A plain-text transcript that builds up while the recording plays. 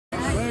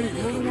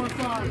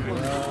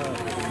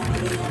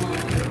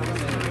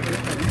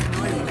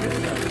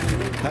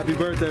Happy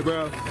birthday,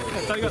 bro.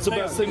 What's the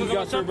best thing you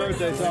got for your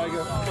birthday, Tyga? You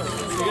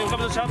gonna come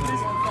to the shop, please?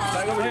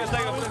 Tyga over here,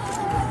 Tyga over there.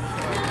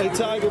 Hey,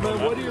 Tyga, man,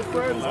 what do your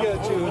friends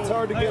get you? It's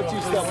hard to get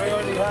you stuff. We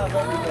already have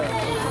everything.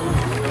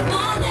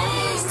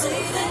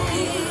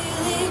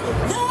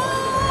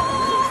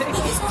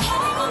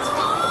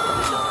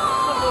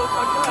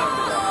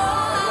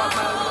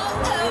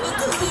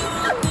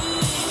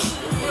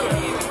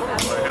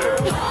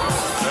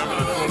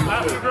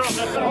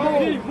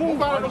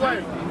 Move out of the way.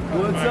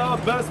 What's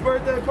up? Best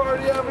birthday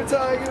party ever,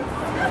 Tyga?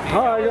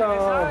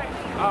 Tyga.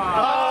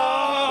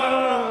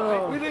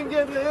 Oh, we didn't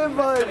get the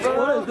invite, bro.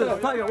 What is this?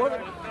 Tyga, what?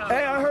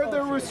 Hey, I heard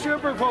there were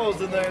stripper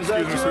poles in there. Is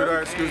that Excuse me,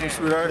 sweetheart. Excuse me,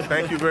 sweetheart.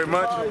 Thank you very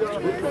much.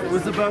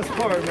 What's the best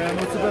part, man?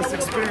 What's the best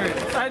experience?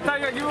 Hey,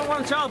 Tyga, give me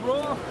one child,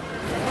 bro.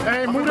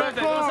 Hey, move that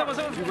car.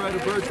 Did you write a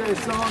birthday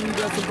song? You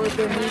got some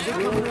birthday music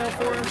coming out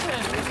for us?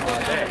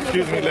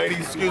 Excuse me,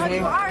 ladies. Excuse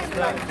me.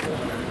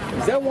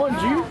 Is that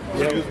 1G?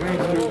 Excuse me.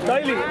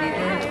 Delilah.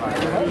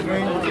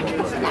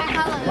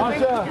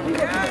 Masha. Oh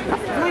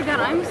my god,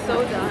 I'm so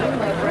done.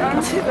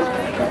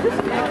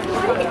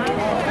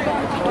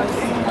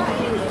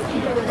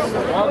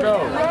 I'll go.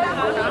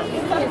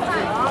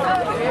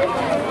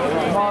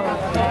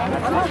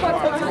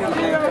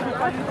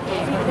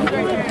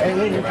 Hey,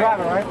 Lee, you're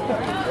driving, right?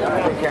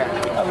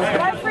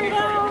 Bye,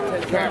 Freedom!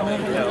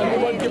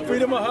 Everyone give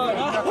Freedom a hug.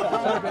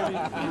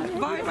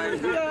 Bye,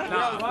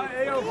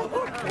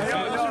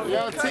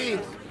 Yo, T.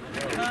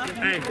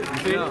 Hey,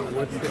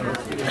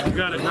 you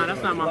got it. No,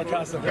 that's not my Yo,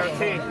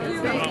 T.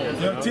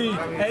 Yo, T.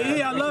 Hey,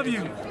 E, I love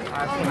you.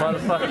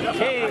 Motherfucking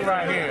king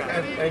right here.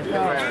 Thank you,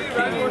 man.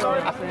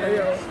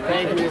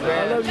 Thank you, man.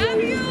 I love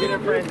you. Get a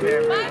friend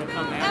there, man.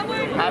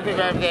 Happy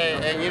birthday.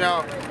 And you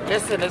know,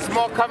 listen, there's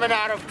more coming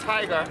out of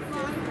Tyga.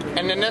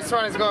 And then this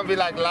one is going to be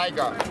like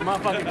Liger.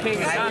 motherfucking king.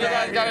 You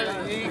guys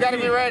gotta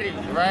be ready,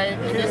 right?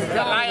 This is the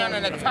lion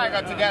and the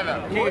tiger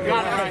together.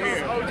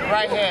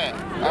 Right here,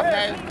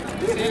 okay?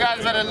 So you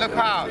guys better look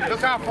out.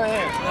 Look out for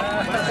him.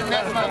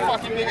 That's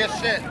motherfucking biggest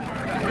shit.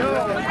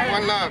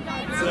 One love.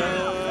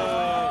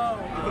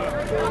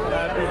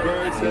 Happy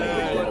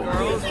birthday.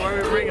 Girls, why are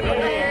we bringing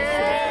them in?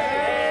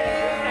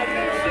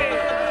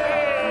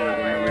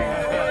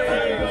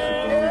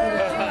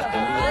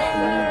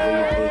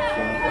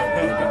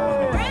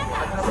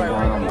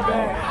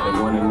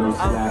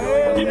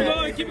 Keep it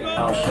going, keep it going.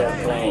 I'm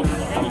Champagne.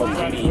 I'm a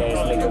greedy ass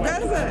nigga.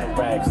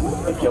 Rags.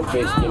 If your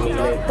bitch give me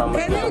lip, I'm a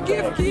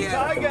gift.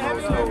 Tyga,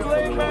 have you been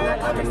playing, man?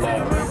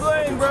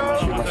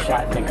 Shoot my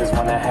shot, niggas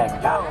wanna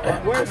hack out.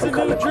 Where's the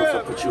new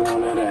drip? Put you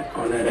on that,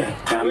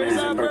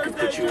 Diamonds and Birkin,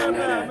 put you on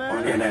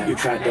that, You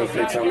tried to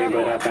flex on me,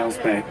 but I bounce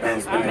back.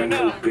 My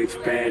new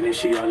bitch bad and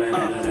she all in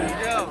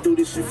that. I do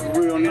this shit for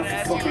real, not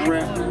for fucking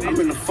rap. I'm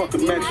in the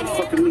fucking match, you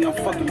fucking me, I'm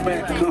fucking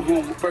back. Come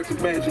home with Birkin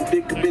bags and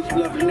dick, the bitch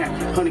loving that.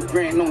 100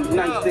 grand on the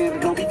nightstand,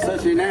 but don't be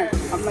touching that.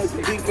 I'm like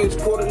the defense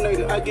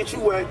coordinator, I get you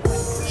whack.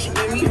 She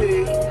give me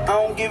head, I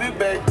don't give it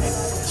back.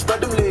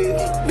 Spread them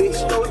legs,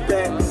 bitch, throw it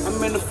back.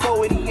 I'm in the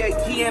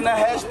 488, he in the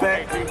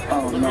hatchback.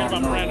 Oh no,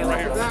 no. Watch your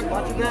back,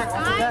 watch your back,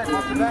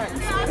 watch your back.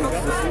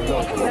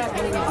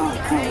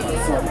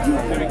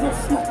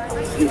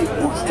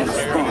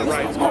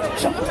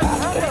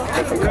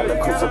 Different color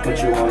coats, I put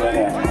you on that.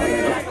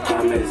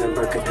 Diamonds and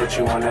Birkin, put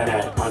you on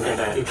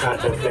that. You tried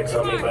to flex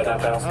on me, but I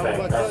bounce back.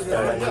 My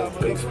new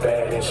bitch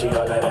bad and she all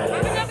of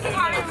that.